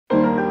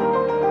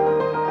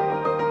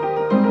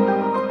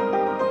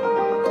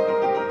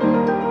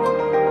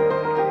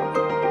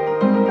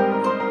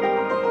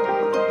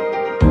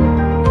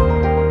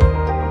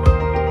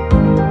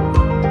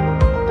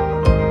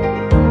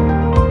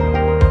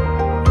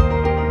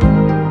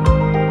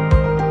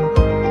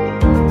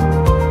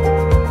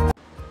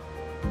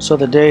So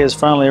the day has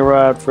finally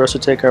arrived for us to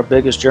take our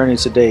biggest journey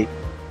to date.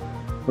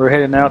 We're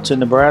heading out to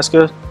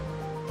Nebraska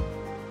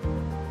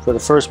for the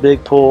first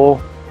big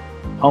pull,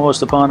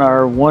 almost upon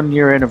our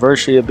 1-year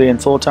anniversary of being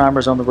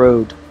full-timers on the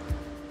road.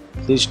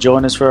 Please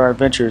join us for our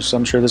adventures.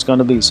 I'm sure there's going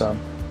to be some.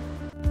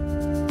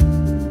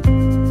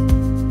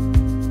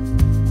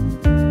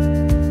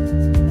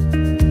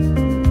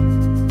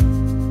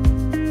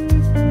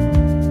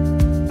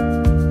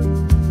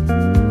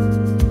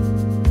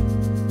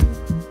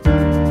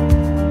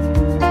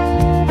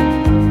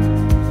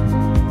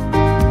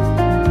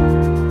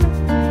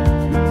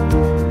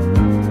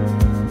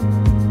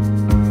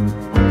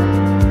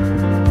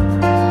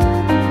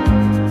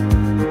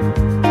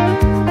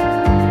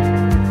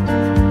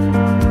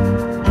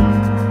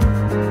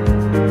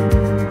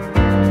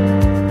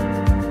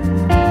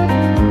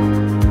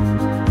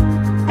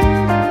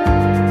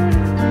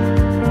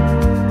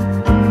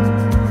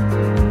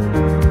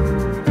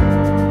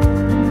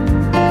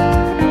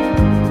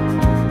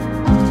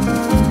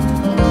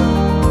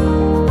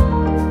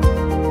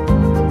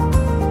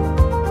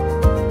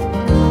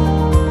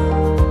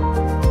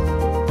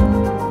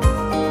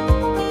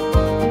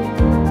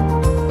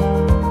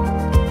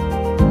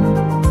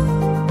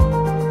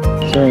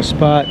 So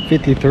spot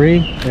 53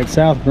 at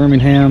South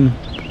Birmingham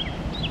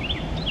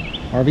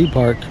RV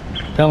Park,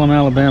 Pelham,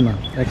 Alabama.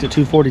 Exit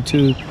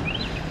 242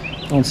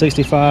 on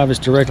 65 is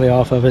directly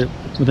off of it,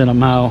 within a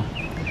mile.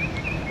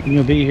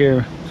 You'll be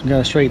here. We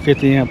got a straight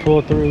 50 amp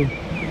pull through.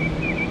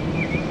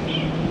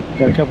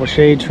 Got a couple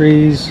shade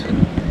trees. You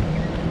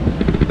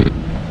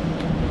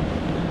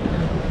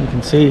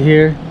can see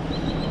here.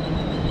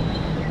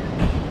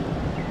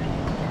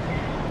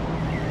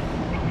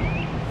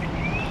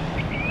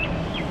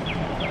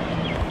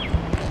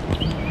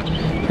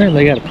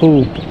 Apparently they got a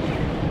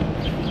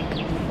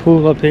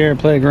pool up here,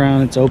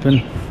 playground. It's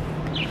open,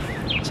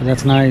 so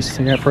that's nice.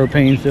 They got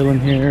propane filling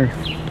here,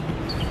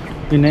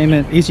 you name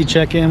it. Easy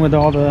check-in with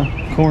all the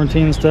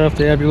quarantine stuff.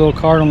 They have your little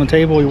card on the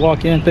table. You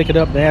walk in, pick it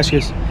up, they ask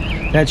you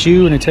that's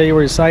you, and they tell you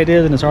where your site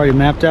is, and it's already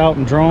mapped out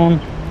and drawn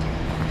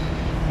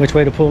which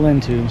way to pull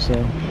into. So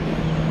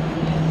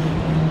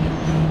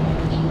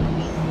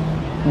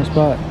nice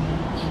spot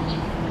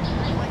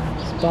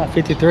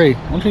 53. I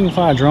wonder if you can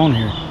fly a drone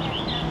here.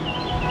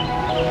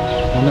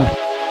 I don't know.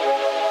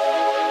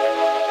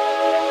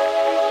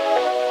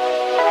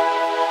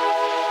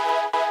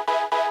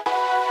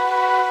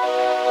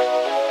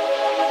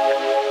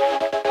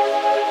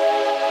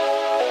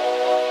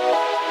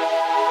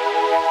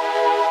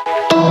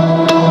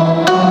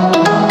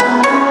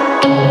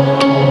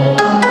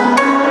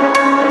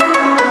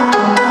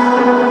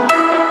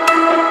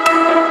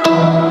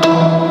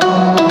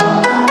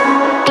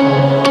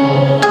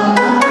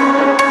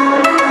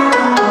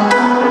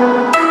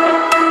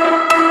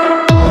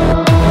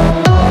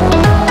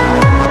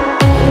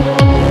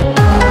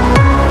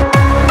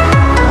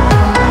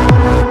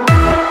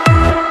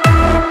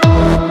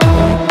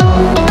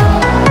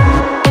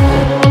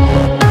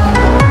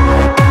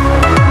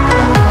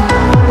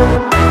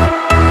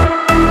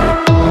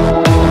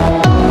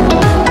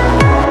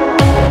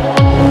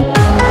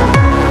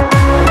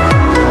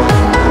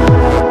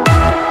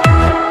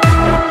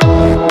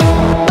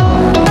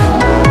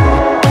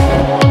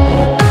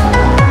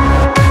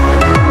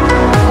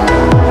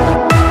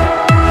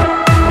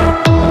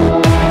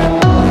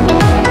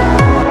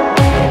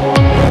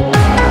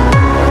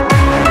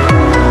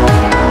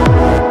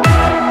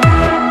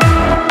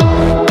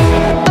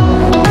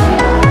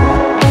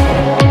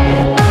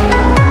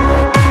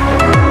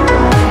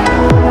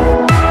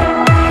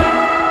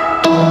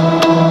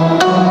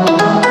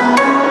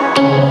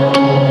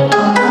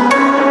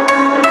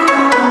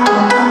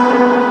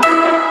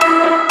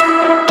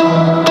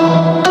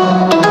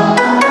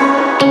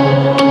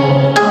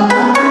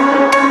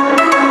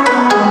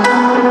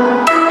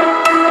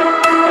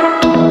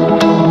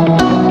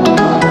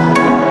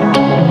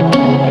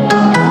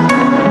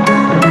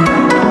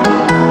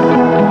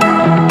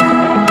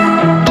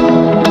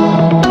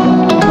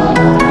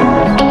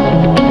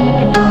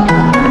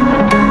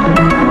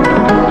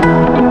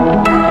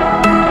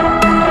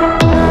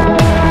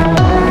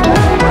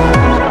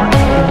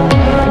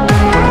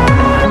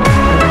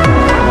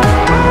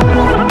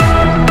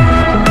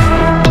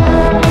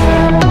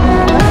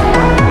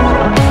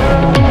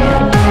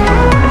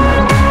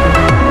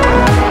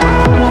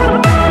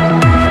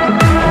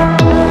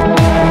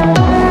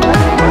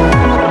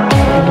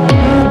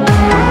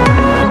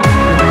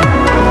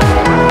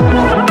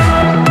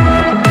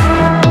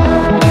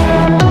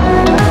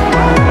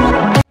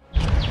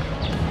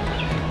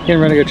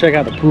 Getting ready to go check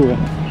out the pool.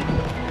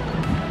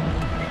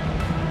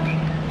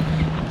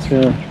 Let's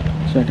go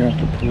check out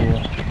the pool.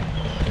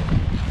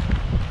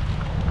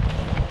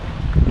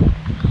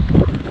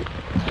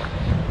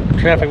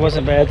 Traffic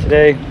wasn't bad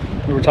today.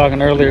 We were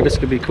talking earlier, this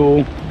could be cool.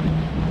 You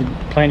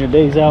plan your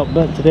days out,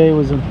 but today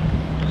was a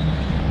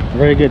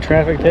very good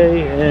traffic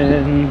day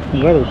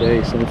and weather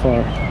day so far.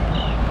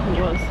 It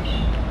was.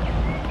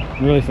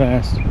 Really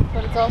fast.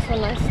 But it's also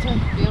nice to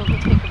be able to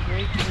take a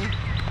break and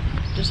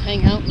just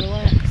hang out and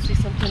relax, see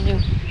something new.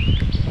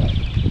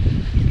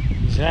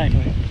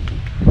 Exactly.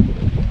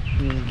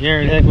 Is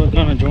Garrett Hegwood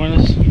gonna join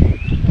us?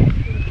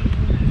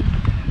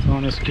 It's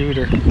on a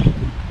scooter. It's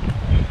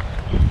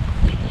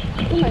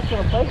a nice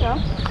little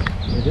playground.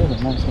 It is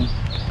a nice one.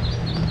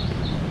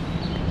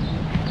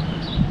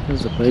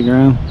 There's the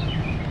playground.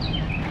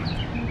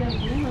 You got a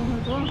game room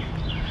as well.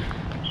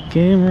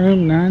 Game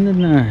room 9 to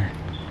 9.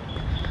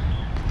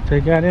 They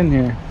got in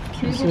here.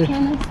 Table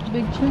tennis,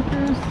 big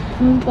checkers,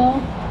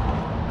 foosball.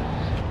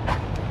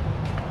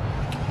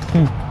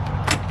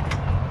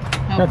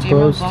 Oh, That's game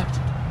room's closed. locked.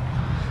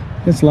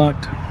 It's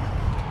locked.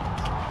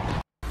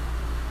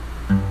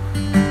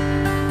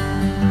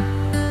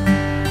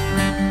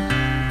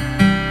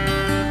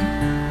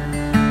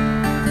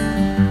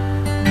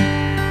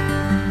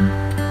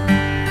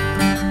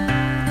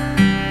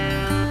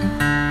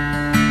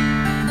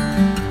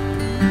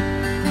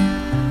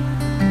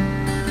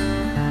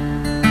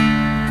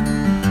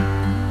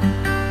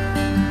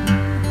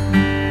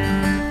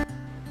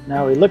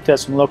 Now we looked at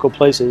some local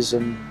places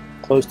and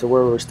close to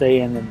where we're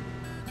staying in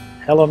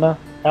Helena,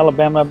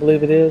 Alabama, I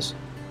believe it is.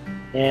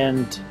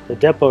 And the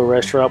Depot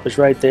restaurant was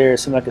right there. It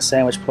seemed like a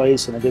sandwich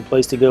place and a good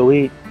place to go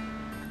eat.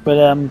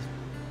 But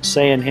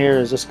saying here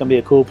is this going to be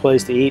a cool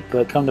place to eat,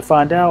 but come to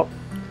find out,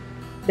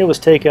 it was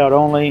takeout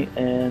only,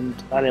 and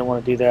I didn't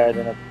want to do that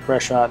in a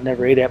restaurant I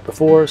never ate at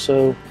before.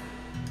 So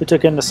we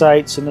took in the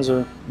sights, and there's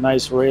a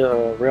nice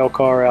rail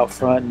car out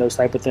front and those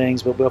type of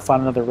things. But we'll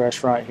find another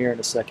restaurant here in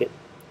a second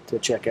to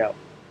check out.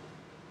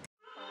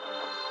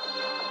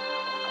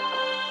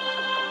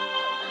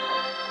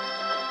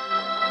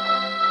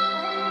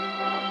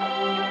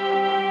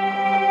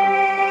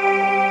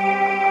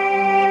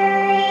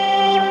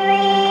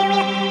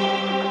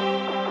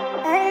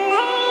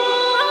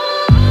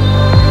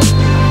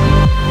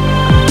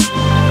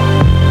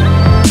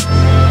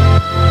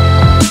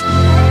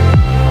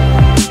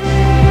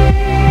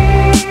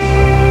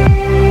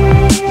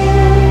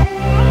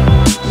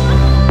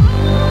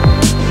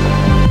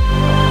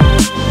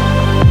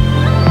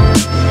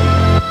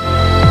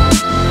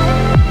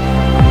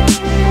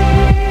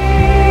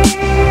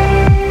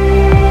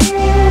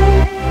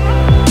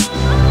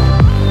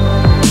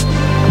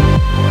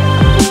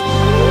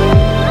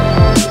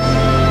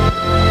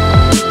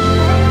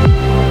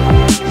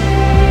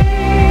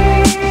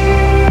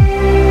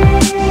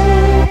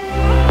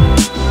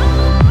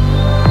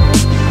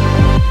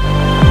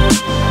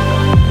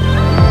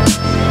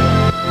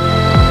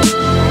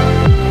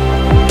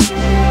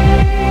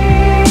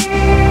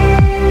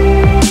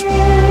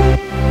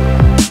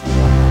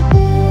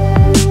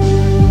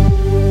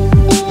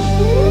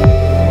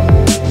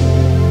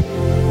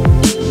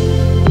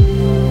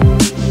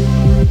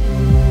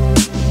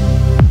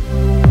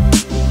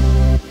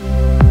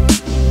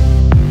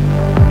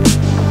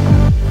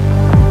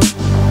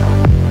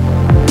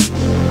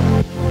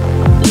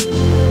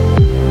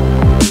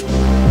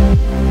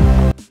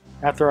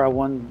 After our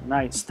one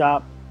night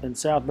stop in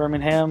South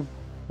Birmingham,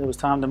 it was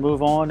time to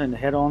move on and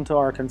head on to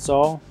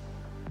Arkansas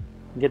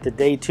and get the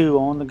day 2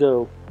 on the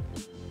go.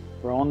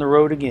 We're on the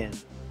road again.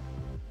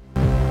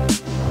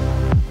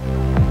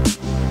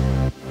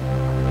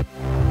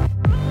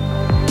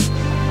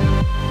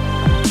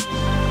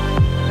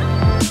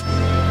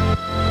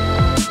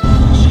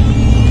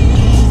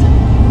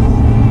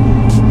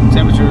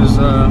 Temperatures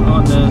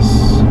on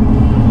this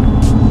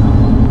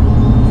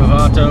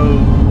Vivato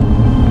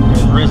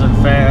has risen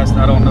fast.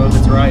 I don't know if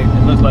it's right.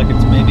 It looks like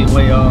it's maybe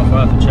way off.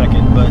 I'll have to check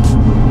it, but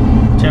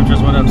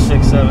temperatures went up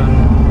 6-7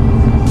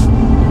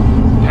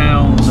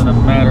 pounds in a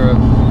matter of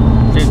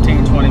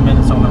 15-20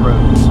 minutes on the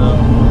road, so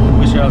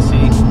we shall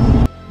see.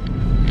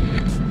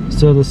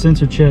 So the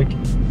sensor check,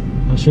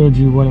 I showed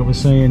you what I was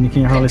saying. You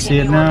can't hardly see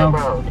it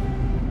now,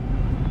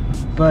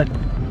 but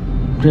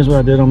here's what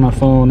I did on my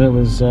phone. It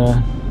was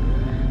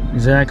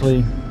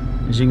exactly,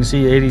 as you can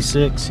see,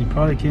 86. You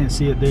probably can't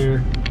see it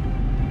there,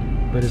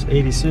 but it's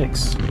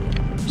 86.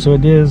 So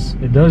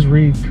it does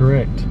read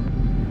correct.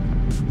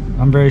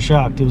 I'm very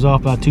shocked. It was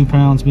off by 2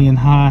 pounds being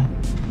high.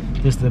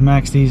 The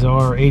max Ds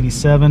are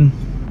 87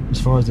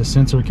 as far as the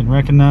sensor can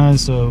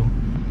recognize. So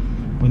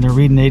when they're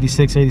reading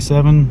 86,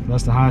 87,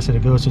 that's the highest that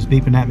it goes. So it's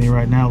beeping at me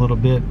right now a little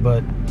bit,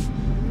 but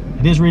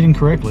it is reading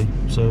correctly.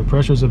 So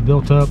pressures have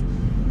built up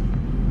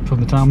from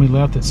the time we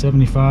left at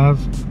 75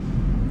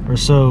 or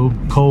so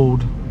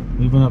cold.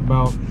 We went up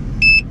about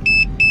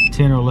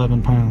 10 or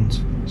 11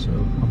 pounds. So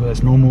whether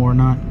that's normal or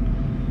not,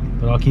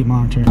 but I'll keep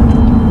monitoring.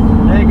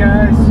 Hey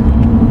guys,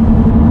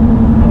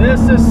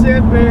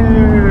 Mississippi.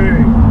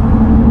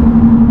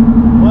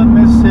 1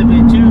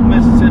 Mississippi, 2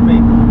 Mississippi,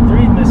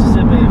 3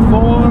 Mississippi,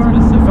 4,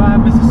 5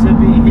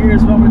 Mississippi.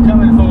 Here's what we're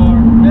coming for.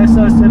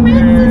 Mississippi.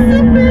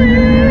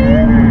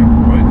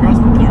 Right across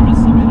from there,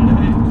 Mississippi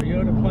today.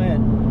 Toyota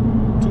plant,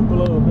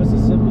 Tupelo,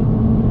 Mississippi.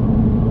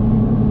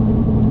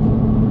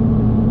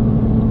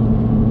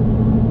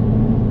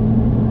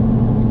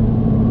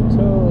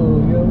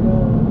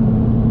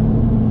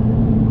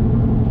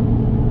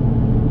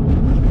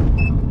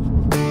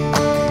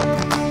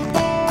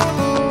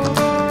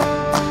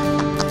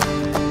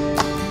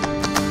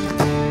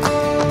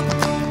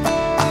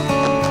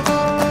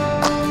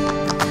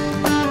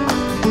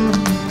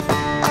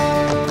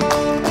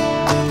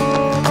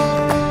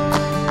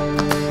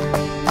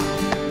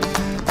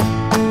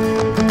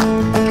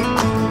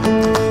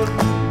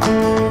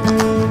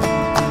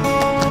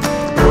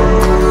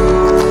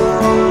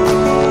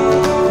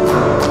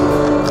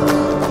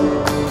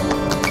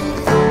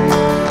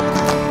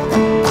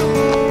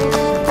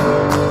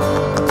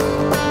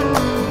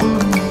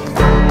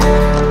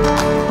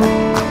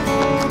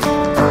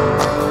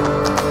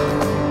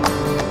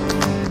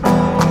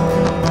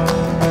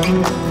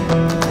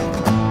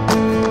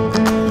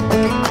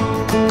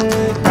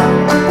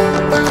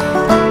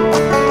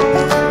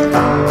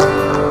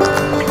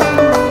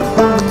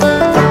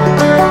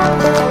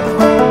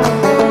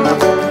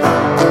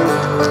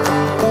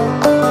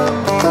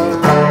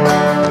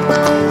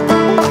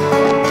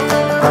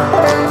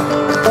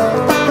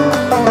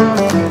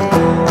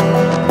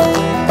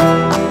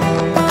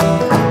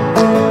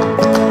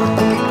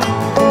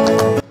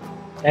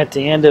 At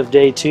the end of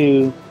day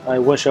 2, I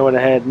wish I would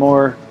have had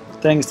more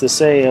things to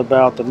say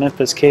about the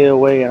Memphis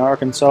KOA in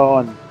Arkansas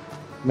and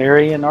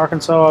Marion,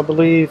 Arkansas, I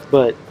believe,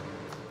 but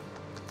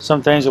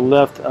some things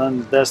are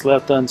best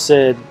left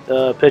unsaid.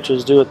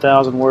 Pictures do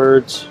 1,000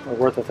 words, or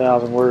worth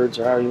 1,000 words,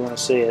 or however you want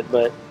to say it.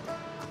 But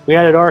we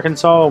had it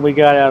Arkansas, and we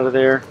got out of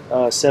there.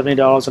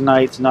 $70 a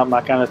night is not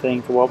my kind of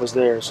thing for what was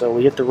there. So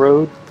we hit the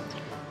road,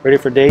 ready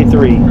for day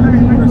 3.